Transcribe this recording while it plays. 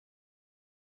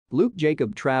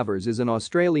Jacob Travers is an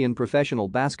Australian professional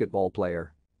basketball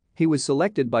player. He was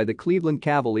selected by the Cleveland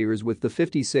Cavaliers with the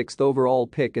 56th overall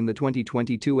pick in the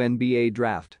 2022 NBA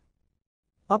draft.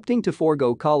 Opting to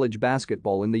forego college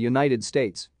basketball in the United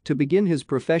States to begin his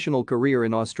professional career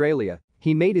in Australia,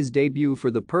 he made his debut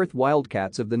for the Perth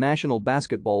Wildcats of the National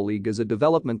Basketball League as a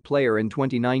development player in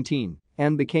 2019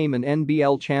 and became an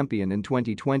NBL champion in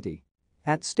 2020.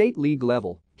 At state league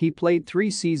level, he played 3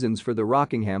 seasons for the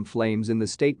Rockingham Flames in the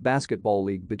State Basketball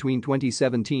League between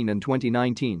 2017 and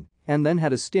 2019 and then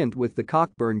had a stint with the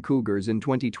Cockburn Cougars in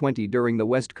 2020 during the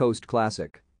West Coast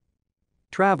Classic.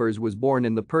 Travers was born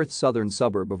in the Perth southern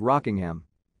suburb of Rockingham.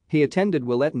 He attended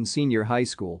Willetton Senior High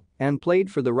School and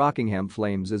played for the Rockingham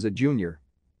Flames as a junior.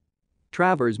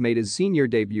 Travers made his senior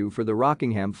debut for the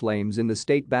Rockingham Flames in the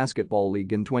State Basketball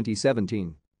League in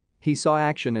 2017. He saw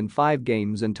action in 5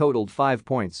 games and totaled 5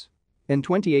 points. In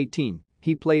 2018,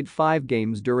 he played 5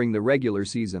 games during the regular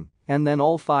season and then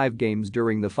all 5 games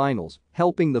during the finals,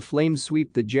 helping the Flames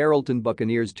sweep the Geraldton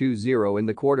Buccaneers 2-0 in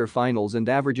the quarter-finals and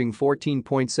averaging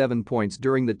 14.7 points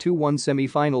during the 2-1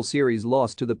 semi-final series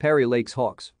loss to the Perry Lakes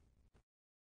Hawks.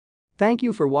 Thank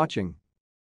you for watching.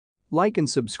 Like and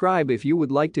subscribe if you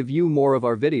would like to view more of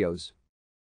our videos.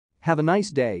 Have a nice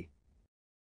day.